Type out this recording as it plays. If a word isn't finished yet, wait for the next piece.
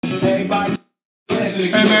Hey man,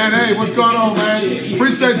 hey, what's going on, man?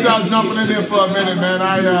 Appreciate y'all jumping in here for a minute, man.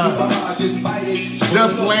 I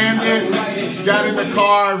just landed, got in the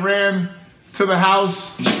car, ran to the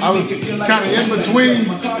house. I was kind of in between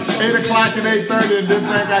 8 o'clock and 8:30 and didn't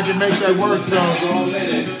think I could make that work, so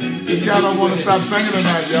this guy don't want to stop singing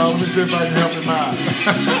tonight, y'all. Let me see if I can help him out.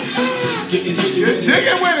 Get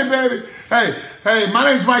jiggy with it, baby. Hey, my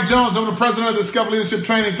name's Mike Jones. I'm the president of Discover Leadership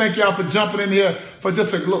Training. Thank y'all for jumping in here for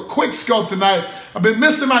just a little quick scope tonight. I've been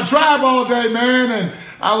missing my drive all day, man, and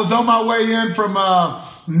I was on my way in from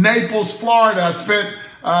Naples, Florida. I spent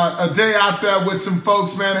a day out there with some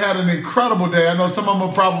folks, man. Had an incredible day. I know some of them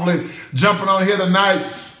are probably jumping on here tonight,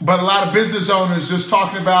 but a lot of business owners just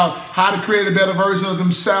talking about how to create a better version of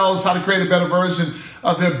themselves, how to create a better version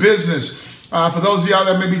of their business. For those of y'all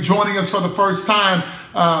that may be joining us for the first time,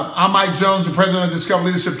 I'm Mike Jones, the president of Discover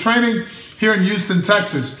Leadership Training here in Houston,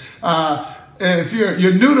 Texas. If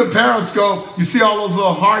you're new to Periscope, you see all those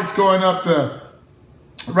little hearts going up the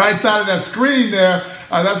right side of that screen there.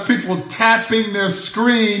 That's people tapping their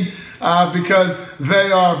screen because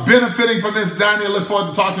they are benefiting from this. Danny, I look forward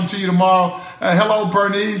to talking to you tomorrow. Hello,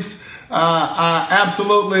 Bernice. I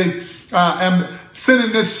absolutely am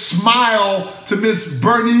sending this smile to Miss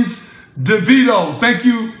Bernice DeVito. Thank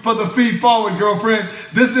you for the feed forward, girlfriend.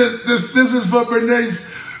 This is for Bernice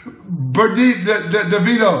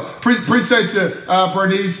DeVito. Appreciate you,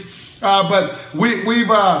 Bernice. But we've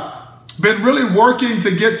been really working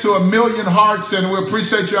to get to 1 million hearts, and we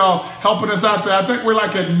appreciate y'all helping us out there. I think we're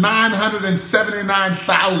like at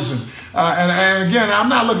 979,000. And again, I'm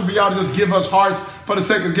not looking for y'all to just give us hearts for the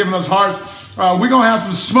sake of giving us hearts. We're going to have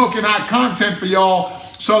some smoking hot content for y'all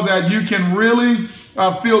so that you can really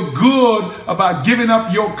feel good about giving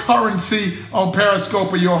up your currency on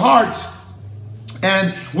Periscope or your hearts.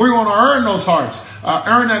 And we're going to earn those hearts,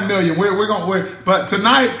 earn that million. But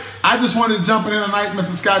tonight, I just wanted to jump in tonight,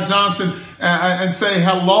 Mr. Scott Johnson, and say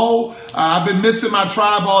hello. I've been missing my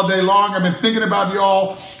tribe all day long. I've been thinking about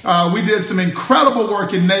y'all. We did some incredible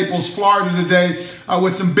work in Naples, Florida today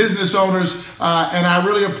with some business owners, and I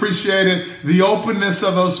really appreciated the openness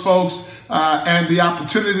of those folks and the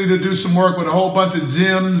opportunity to do some work with a whole bunch of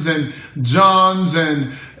Jims and Johns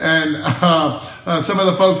and some of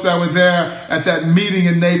the folks that were there at that meeting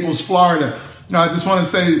in Naples, Florida. I just want to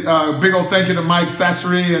say a big old thank you to Mike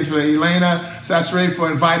Sassari and to Elena Sassari for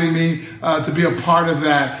inviting me to be a part of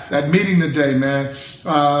that meeting today, man.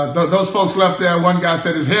 Those folks left there. One guy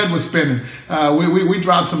said his head was spinning. We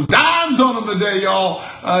dropped some dimes on them today, y'all.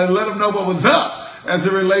 Let them know what was up as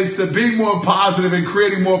it relates to being more positive and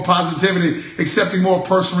creating more positivity, accepting more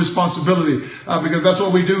personal responsibility, because that's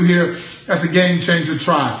what we do here at the Game Changer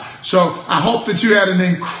Tribe. So I hope that you had an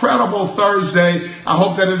incredible Thursday. I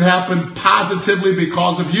hope that it happened positively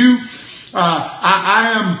because of you.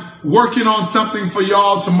 I am working on something for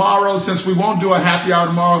y'all tomorrow, since we won't do a happy hour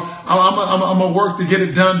tomorrow. I'm going to work to get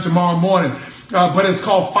it done tomorrow morning. But it's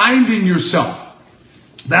called Finding Yourself.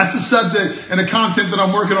 That's the subject and the content that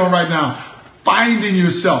I'm working on right now. Finding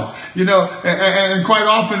yourself, you know, and quite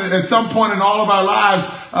often at some point in all of our lives,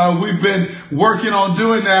 we've been working on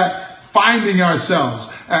doing that, finding ourselves.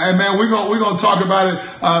 And man, we're going to talk about it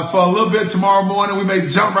for a little bit tomorrow morning. We may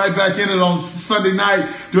jump right back in it on Sunday night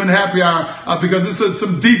during happy hour because this is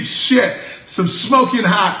some deep shit, some smoking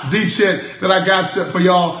hot deep shit that I got for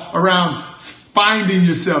y'all around finding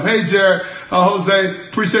yourself. Hey, Jared, Jose,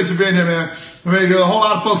 appreciate you being here, man. I mean, there's a whole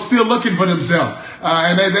lot of folks still looking for themselves,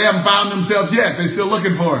 and they haven't found themselves yet. They're still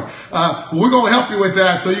looking for it. We're going to help you with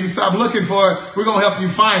that so you can stop looking for it. We're going to help you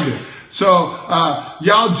find it. So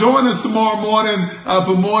y'all join us tomorrow morning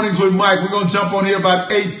for Mornings with Mike. We're going to jump on here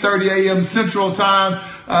about 8:30 a.m. Central Time.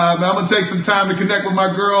 I'm going to take some time to connect with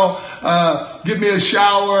my girl, give me a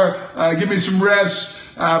shower, give me some rest.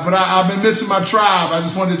 But I've been missing my tribe. I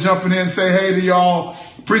just wanted to jump in here and say hey to y'all.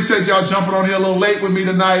 Appreciate y'all jumping on here a little late with me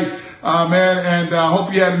tonight. Man, and I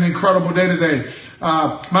hope you had an incredible day today.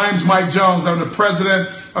 My name's Mike Jones. I'm the president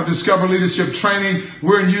of Discover Leadership Training.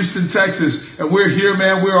 We're in Houston, Texas, and we're here,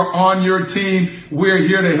 man. We are on your team. We're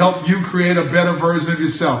here to help you create a better version of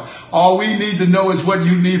yourself. All we need to know is what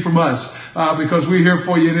you need from us, because we're here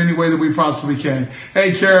for you in any way that we possibly can.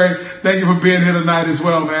 Hey, Carrie, thank you for being here tonight as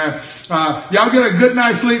well, man. Y'all get a good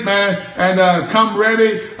night's sleep, man, and come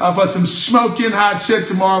ready for some smoking hot shit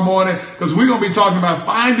tomorrow morning, because we're going to be talking about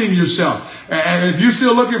finding yourself. And if you're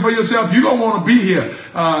still looking for yourself, you're going to want to be here.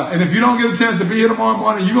 And if you don't get a chance to be here tomorrow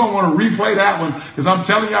morning, you're going to want to replay that one, because I'm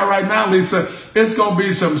telling y'all right now, Lisa, it's going to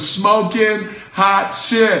be some smoking hot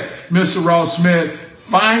shit, Mr. Ross Smith.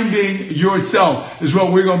 Finding yourself is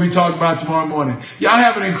what we're going to be talking about tomorrow morning. Y'all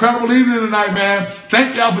have an incredible evening tonight, man.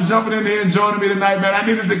 Thank y'all for jumping in here and joining me tonight, man. I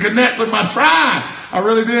needed to connect with my tribe. I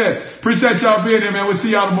really did. Appreciate y'all being here, man. We'll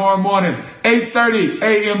see y'all tomorrow morning, 8:30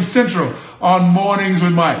 a.m. Central on Mornings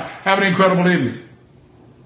with Mike. Have an incredible evening.